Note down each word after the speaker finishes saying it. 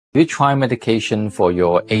If you try medication for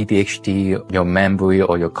your ADHD, your memory,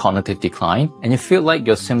 or your cognitive decline, and you feel like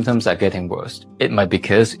your symptoms are getting worse, it might be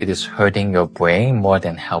because it is hurting your brain more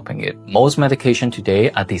than helping it. Most medication today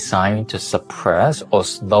are designed to suppress or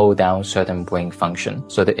slow down certain brain function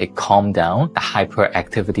so that it calms down the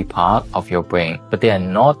hyperactivity part of your brain, but they are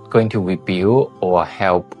not going to rebuild or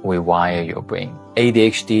help rewire your brain.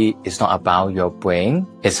 ADHD is not about your brain,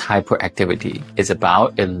 it's hyperactivity. It's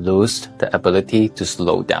about it loses the ability to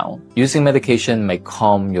slow down. Using medication may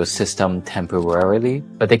calm your system temporarily,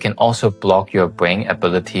 but they can also block your brain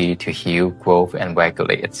ability to heal, growth, and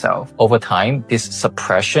regulate itself. Over time, this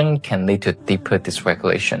suppression can lead to deeper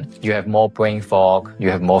dysregulation. You have more brain fog,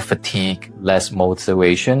 you have more fatigue, less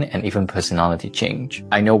motivation, and even personality change.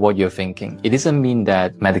 I know what you're thinking. It doesn't mean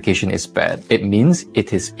that medication is bad. It means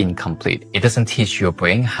it is incomplete. It doesn't teach your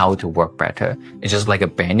brain how to work better. It's just like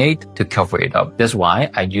a band-aid to cover it up. That's why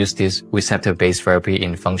I use this receptor-based therapy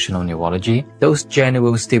in functional neurology. Those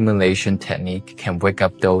general stimulation technique can wake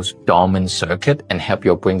up those dormant circuits and help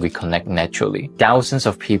your brain reconnect naturally. Thousands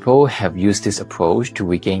of people have used this approach to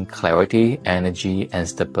regain clarity, energy, and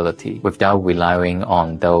stability without relying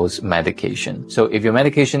on those medications. So if your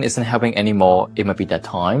medication isn't helping anymore, it might be the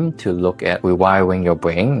time to look at rewiring your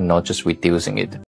brain, not just reducing it.